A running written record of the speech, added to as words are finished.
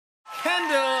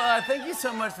Kendall, thank you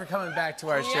so much for coming back to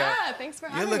our show. Yeah, thanks for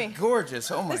having me. You look gorgeous.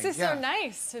 Oh my God. This is so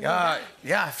nice to be back.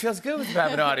 Yeah, it feels good to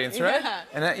have an audience, right? Yeah,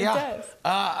 And, it does.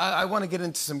 I want to get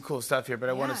into some cool stuff here, but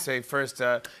I want to Yeah. say first,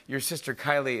 your sister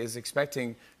Kylie is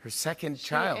expecting her second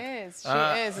child. She is. She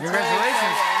is. It's Congratulations. really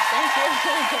exciting. Thank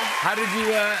you.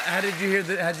 How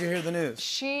did you hear the news?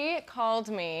 She called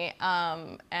me,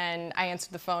 and I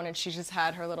answered the phone, and she just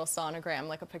had her little sonogram,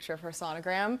 like a picture of her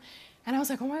sonogram, and I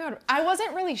was like, oh my God. I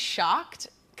wasn't really shocked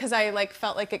because I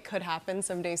felt like it could happen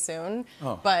someday soon,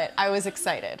 but I was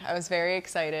excited. I was very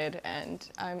excited, and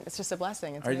it's just a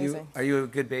blessing. It's amazing. Are you a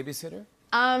good babysitter?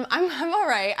 I'm all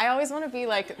right. I always want to be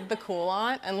the cool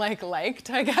aunt and liked,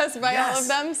 I guess, by all of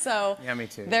them. So yeah, me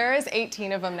too. There is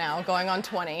 18 of them now, going on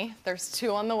 20. There's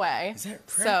 2 on the way. Is that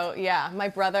correct? So yeah, my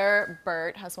brother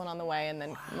Bert has 1 on the way, and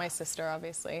then my sister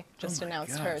obviously just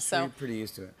announced hers. So you're pretty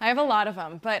used to it. I have a lot of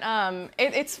them, but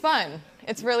it's fun.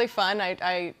 It's really fun.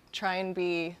 I try and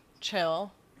be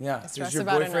chill. Yeah. I stress Does your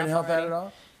about boyfriend help out at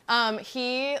all?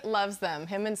 He loves them.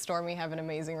 Him and Stormy have an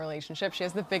amazing relationship. She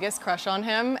has the biggest crush on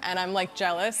him, and I'm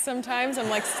jealous sometimes. I'm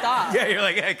like, stop. Yeah, you're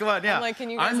like, hey, come on, yeah. I'm like, can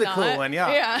you guys I'm the not? cool one,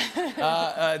 yeah.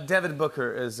 Yeah. Devin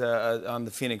Booker is on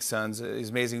the Phoenix Suns. He's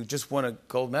amazing. Just won a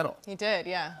gold medal. He did,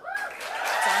 yeah.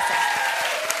 It's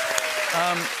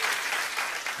awesome.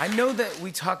 I know that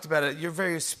we talked about it. You're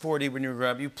very sporty when you grew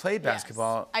up. You played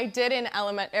basketball. Yes. I did in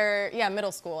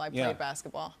middle school. I played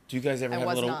basketball. Do you guys ever have a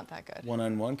little not that good.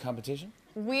 one-on-one competition?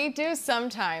 We do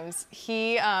sometimes.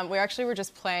 We actually were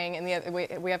just playing in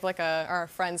we have our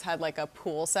friends had a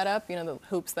pool set up, the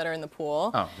hoops that are in the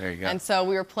pool. Oh, there you go. And so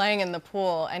we were playing in the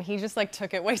pool, and he just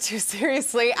took it way too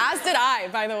seriously, as did I,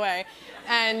 by the way.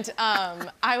 And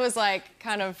I was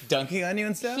kind of dunking on you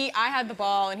and stuff? I had the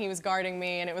ball, and he was guarding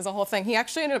me, and it was a whole thing. He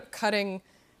actually ended up cutting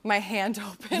my hand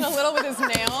open a little with his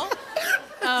nail.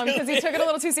 Because he took it a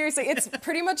little too seriously. It's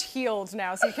pretty much healed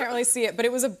now, so you can't really see it. But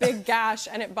it was a big gash,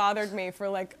 and it bothered me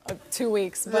for 2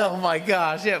 weeks. But oh my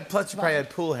gosh, yeah. Plus you probably had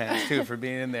pool hands too for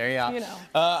being in there, yeah.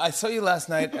 I saw you last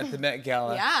night at the Met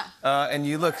Gala. Yeah. And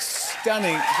you look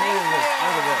stunning. Look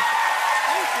at this.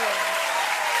 Thank you.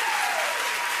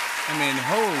 I mean,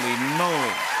 holy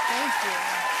moly. Thank you.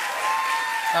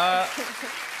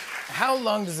 How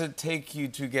long does it take you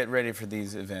to get ready for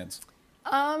these events?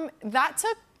 That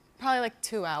took probably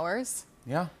 2 hours.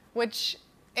 Yeah. Which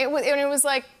it was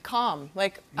calm.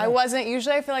 I wasn't.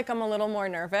 Usually I feel I'm a little more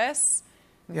nervous.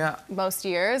 Yeah. Most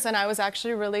years, and I was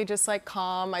actually really just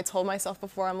calm. I told myself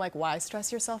before, I'm why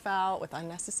stress yourself out with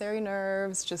unnecessary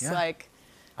nerves? Just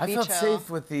I felt chill. safe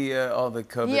with all the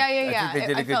COVID. Yeah. I think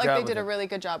they did a good felt job. They did a really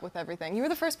good job with everything. You were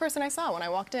the first person I saw when I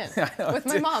walked in with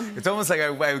my Dude, mom. It's almost like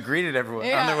I greeted everyone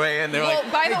on their way in. They're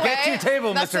by the way, get to your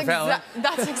table, Mr. Fallon.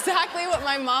 That's exactly what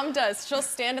my mom does. She'll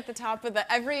stand at the top of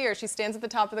every year she stands at the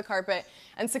top of the carpet,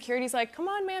 and security's like, come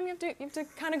on, ma'am, you have to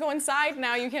kind of go inside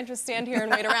now. You can't just stand here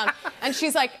and wait around. And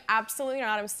she's like, absolutely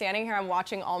not. I'm standing here. I'm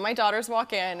watching all my daughters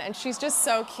walk in, and she's just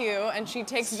so cute, and she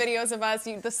takes videos of us.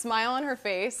 The smile on her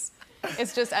face.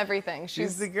 It's just everything.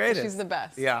 She's the greatest. She's the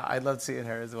best. Yeah, I love seeing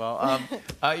her as well.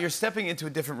 You're stepping into a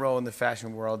different role in the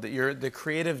fashion world. That you're the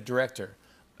creative director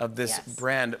of this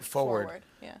brand, Forward.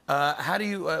 Yeah.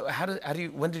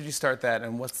 When did you start that,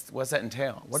 and what's that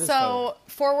entail? What is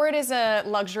Forward is a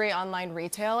luxury online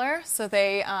retailer. So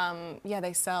they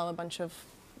sell a bunch of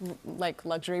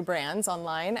luxury brands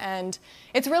online, and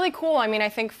it's really cool. I mean, I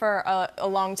think for a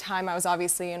long time I was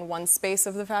obviously in one space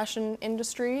of the fashion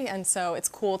industry, and so it's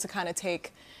cool to kind of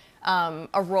take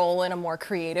a role in a more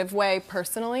creative way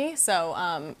personally. So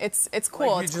it's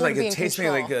cool. It's cool to be in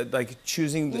control. Like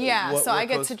choosing the I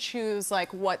get to choose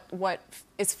what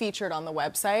is featured on the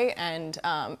website, and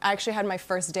I actually had my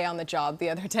first day on the job the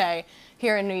other day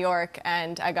here in New York,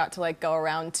 and I got to go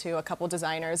around to a couple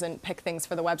designers and pick things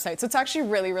for the website. So it's actually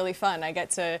really, really fun. I get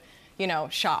to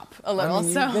shop a little. I mean,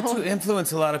 you get to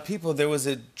influence a lot of people. There was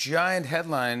a giant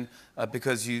headline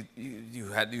because you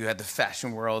had the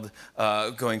fashion world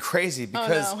going crazy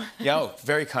because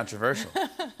very controversial.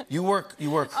 You wore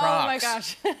Crocs. Oh my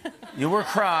gosh. You wore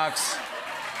Crocs.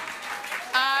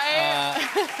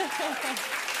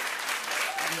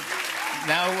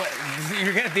 Now,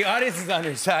 the audience is on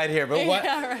your side here, but what?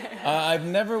 Yeah, right. I've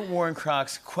never worn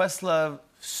Crocs. Questlove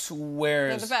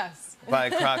swears They're the best. by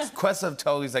Crocs. Questlove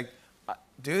told he's like,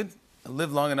 dude, I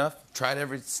lived long enough, tried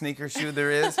every sneaker shoe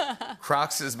there is.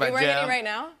 Crocs is my jam. Are you wearing any right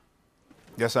now?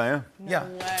 Yes, I am. No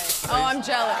way. Oh, I'm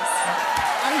jealous.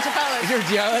 I'm jealous. You're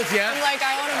jealous, yeah? I'm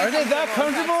I want to Are they that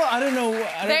comfortable? I don't know.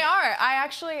 They are. I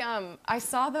actually, I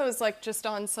saw those like just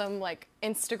on some like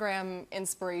Instagram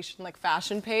inspiration, like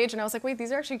fashion page, and I was like, wait,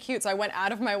 these are actually cute. So I went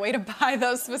out of my way to buy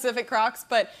those specific Crocs,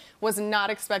 but was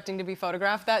not expecting to be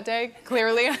photographed that day.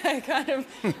 Clearly,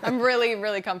 I'm really,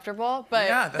 really comfortable, but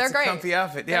yeah, that's they're great. A comfy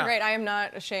outfit. Yeah. They're great. I am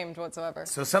not ashamed whatsoever.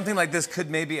 So something like this could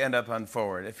maybe end up on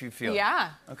Forward if you feel. Yeah.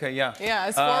 Okay, yeah. Yeah,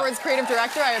 as Forward's creative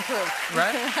director, I approve.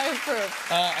 Right? I approve.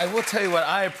 I will tell you what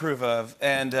I approve of,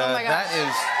 and oh my that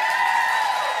is...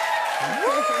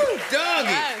 Woo, doggy!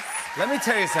 Yes. Let me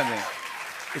tell you something.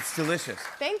 It's delicious.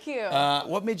 Thank you.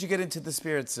 What made you get into the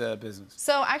spirits business?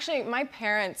 So actually, my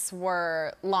parents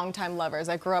were longtime lovers.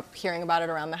 I grew up hearing about it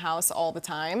around the house all the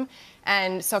time.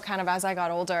 And so kind of as I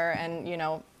got older and, you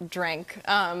know, drank,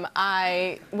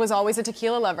 I was always a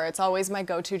tequila lover. It's always my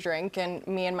go-to drink. And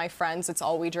me and my friends, it's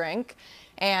all we drink.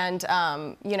 And,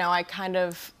 you know, I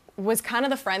was kind of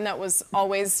the friend that was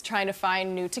always trying to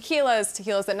find new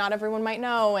tequilas that not everyone might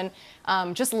know, and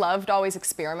just loved always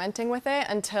experimenting with it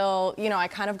until, you know, I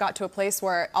kind of got to a place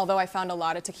where, although I found a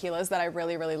lot of tequilas that I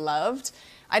really, really loved,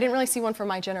 I didn't really see one for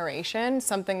my generation,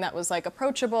 something that was like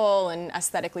approachable and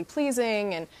aesthetically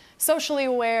pleasing and socially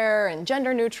aware and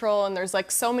gender neutral, and there's like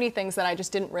so many things that I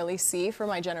just didn't really see for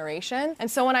my generation.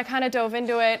 And so when I kind of dove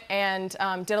into it and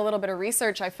did a little bit of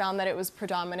research, I found that it was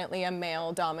predominantly a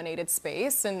male-dominated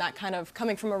space, and that kind of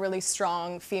coming from a really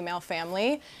strong female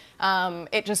family,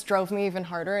 it just drove me even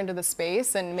harder into the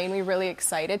space and made me really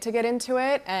excited to get into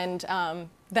it. And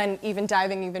then even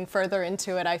diving even further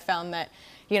into it, I found that,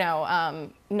 you know,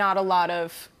 not a lot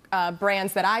of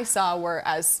brands that I saw were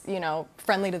as, you know,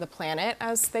 friendly to the planet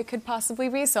as they could possibly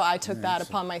be. So I took that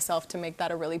upon myself to make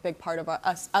that a really big part of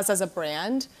us as a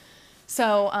brand.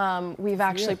 So we've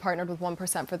actually partnered with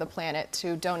 1% for the Planet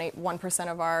to donate 1%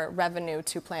 of our revenue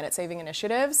to planet-saving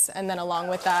initiatives. And then along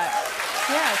with that,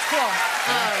 yeah, it's cool.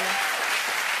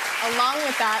 Along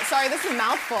with that, sorry, this is a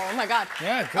mouthful. Oh my God.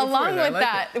 Yeah, go Along for it. with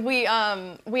that,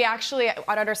 we actually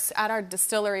at our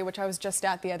distillery, which I was just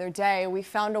at the other day, we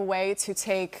found a way to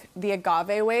take the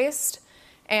agave waste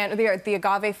and the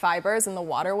agave fibers and the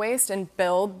water waste and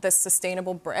build this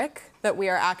sustainable brick that we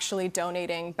are actually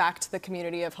donating back to the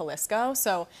community of Jalisco.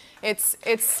 So it's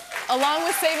along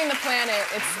with saving the planet,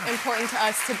 it's important to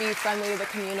us to be friendly to the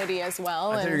community as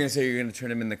well. I thought you were going to say you were going to turn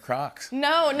them into Crocs.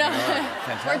 No.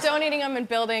 Oh, we're donating them and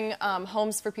building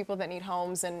homes for people that need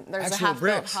homes, and there's actual a half-built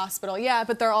bricks. hospital. Yeah,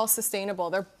 but they're all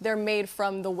sustainable. They're made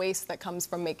from the waste that comes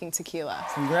from making tequila.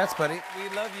 Congrats, buddy.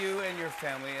 We love you and your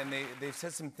family, and they've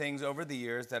said some things over the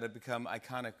years that have become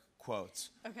iconic quotes.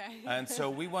 Okay. And so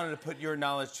we wanted to put your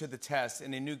knowledge to the test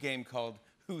in a new game called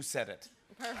Who Said It?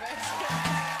 Perfect.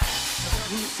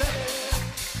 Who said it?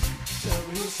 Tell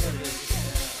me who said it?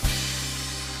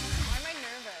 Why am I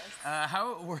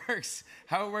nervous?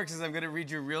 How it works is I'm going to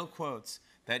read you real quotes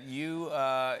that you,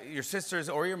 your sisters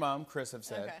or your mom, Chris, have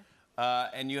said. Okay.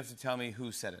 And you have to tell me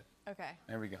who said it. Okay.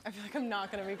 There we go. I feel like I'm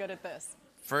not going to be good at this.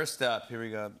 First up, here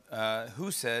we go. Who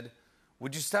said,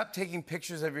 "Would you stop taking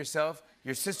pictures of yourself?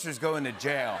 Your sister's going to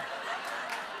jail."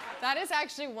 That is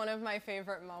actually one of my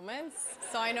favorite moments,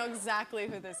 so I know exactly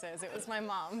who this is. It was my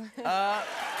mom.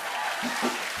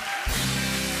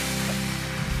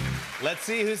 Let's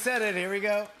see who said it. Here we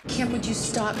go. Kim, would you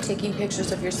stop taking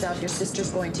pictures of yourself? Your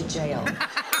sister's going to jail.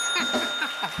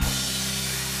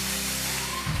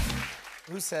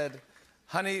 Who said,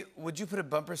 "Honey, would you put a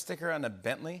bumper sticker on a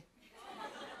Bentley?"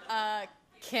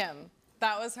 Kim.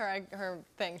 That was her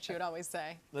thing she would always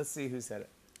say. Let's see who said it.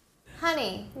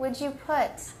 Honey, would you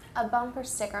put a bumper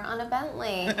sticker on a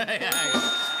Bentley?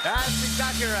 That's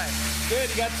exactly right. Good,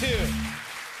 you got two.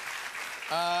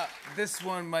 This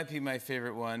one might be my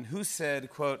favorite one. Who said,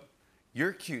 quote,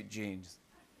 "You're cute, jeans"?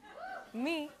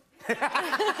 Me.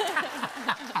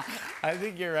 I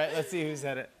think you're right. Let's see who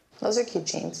said it. Those are cute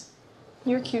jeans.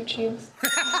 You're cute, jeans.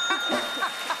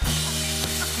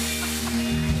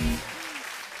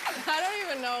 I don't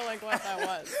even know like what that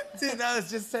was. Dude, no, it's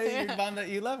just saying your mom that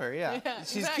you love her. Yeah,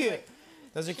 she's exactly. cute.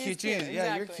 Those are cute jeans. Cute,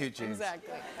 Yeah, exactly. you're cute jeans.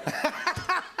 Exactly.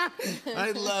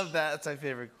 I love that. That's my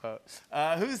favorite quote.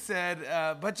 Who said,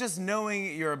 "But just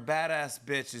knowing you're a badass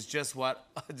bitch is just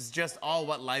all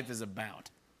what life is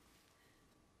about"?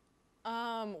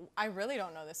 I really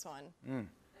don't know this one.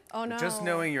 Oh no. Just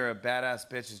knowing you're a badass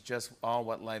bitch is just all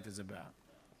what life is about.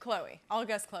 Chloe. I'll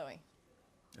guess Chloe.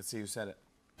 Let's see who said it.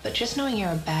 But just knowing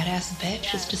you're a badass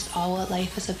bitch is just all what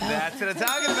life is about. That's what I'm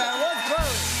talking about. What's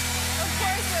Chloe? Of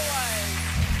course it was.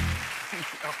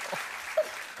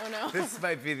 Oh no. This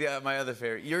might be my other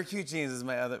favorite. Your cute jeans is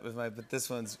but this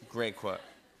one's a great quote.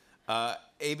 A,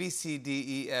 B, C, D,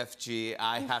 E, F, G,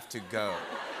 I have to go.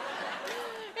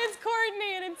 It's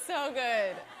Courtney and it's so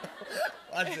good.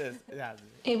 Watch this. Yeah.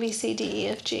 A, B, C, D, E,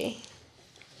 F, G.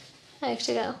 I have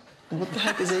to go. What the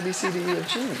heck is A, B, C, D, E,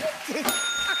 F, G?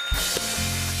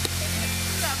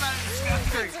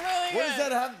 It's really What does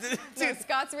that have to do? No,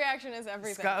 Scott's reaction is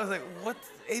everything. Scott was like, what's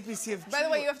ABCFG? By the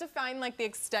way, you have to find like the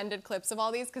extended clips of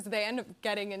all these because they end up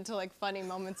getting into like funny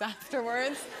moments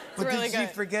afterwards. It's but really did good. you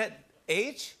forget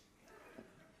H?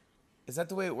 Is that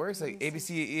the way it works? Like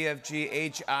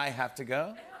ABCEFG, I have to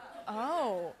go?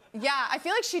 Oh, yeah. I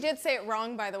feel like she did say it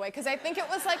wrong, by the way, because I think it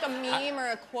was like a meme or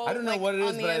a quote I don't know like, what it is,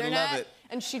 on the but internet, I love it.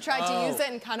 and she tried to use it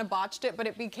and kind of botched it, but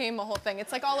it became a whole thing.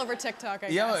 It's like all over TikTok, I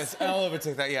Yeah, guess. it's all over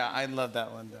TikTok. Yeah, I love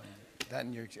that one. That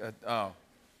and your,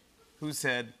 who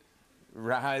said,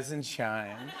 rise and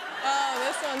shine? Oh,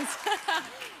 this one's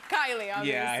Kylie,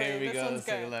 obviously. Yeah, here we this go. One's Let's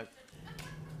take a good. look.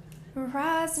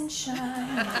 Rise and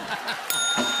shine.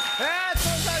 That's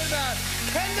what I'm talking about.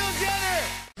 Kendall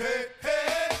Jenner.